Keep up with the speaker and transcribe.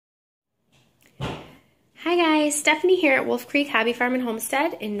Hi guys, Stephanie here at Wolf Creek Hobby Farm and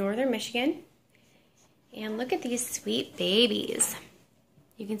Homestead in northern Michigan. And look at these sweet babies.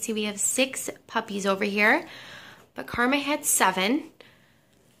 You can see we have 6 puppies over here, but Karma had 7.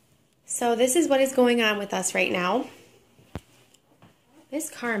 So this is what is going on with us right now. Miss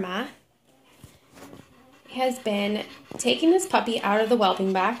Karma has been taking this puppy out of the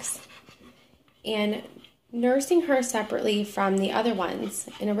whelping box and nursing her separately from the other ones.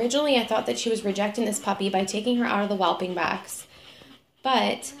 And originally I thought that she was rejecting this puppy by taking her out of the whelping box.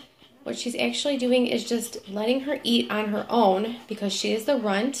 But what she's actually doing is just letting her eat on her own because she is the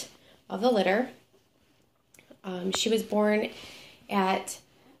runt of the litter. She was born at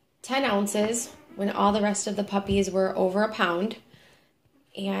 10 ounces when all the rest of the puppies were over a pound.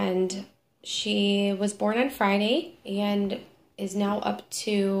 And she was born on Friday and is now up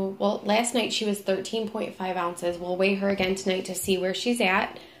to, well, last night she was 13.5 ounces. We'll weigh her again tonight to see where she's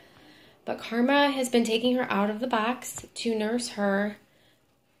at. But Karma has been taking her out of the box to nurse her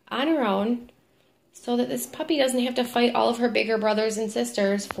on her own so that this puppy doesn't have to fight all of her bigger brothers and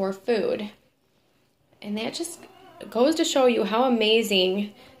sisters for food. And that just goes to show you how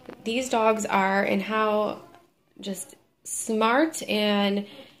amazing these dogs are and how just smart and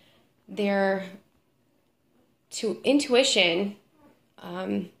their intuition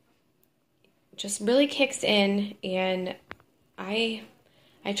just really kicks in. And I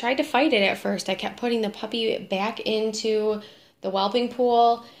tried to fight it at first. I kept putting the puppy back into the whelping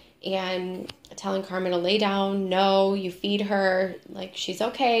pool and telling Carmen to lay down. No, you feed her. Like, she's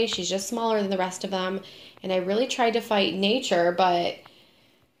okay. She's just smaller than the rest of them. And I really tried to fight nature, but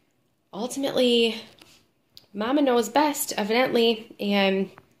ultimately Mama knows best, evidently, and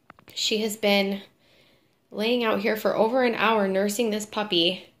she has been laying out here for over an hour nursing this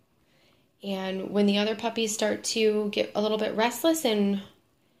puppy. And when the other puppies start to get a little bit restless and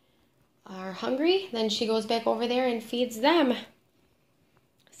are hungry, then she goes back over there and feeds them.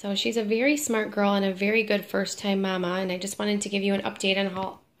 So she's a very smart girl and a very good first-time mama, and I just wanted to give you an update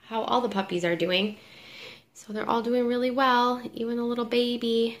on how all the puppies are doing. So they're all doing really well, even the little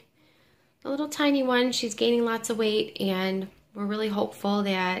baby. The little tiny one, she's gaining lots of weight, and we're really hopeful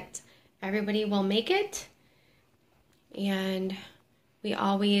that everybody will make it. And we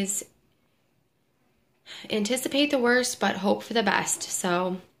always anticipate the worst, but hope for the best.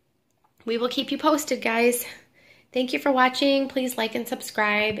 So we will keep you posted, guys. Thank you for watching. Please like and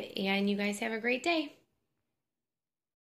subscribe, and you guys have a great day.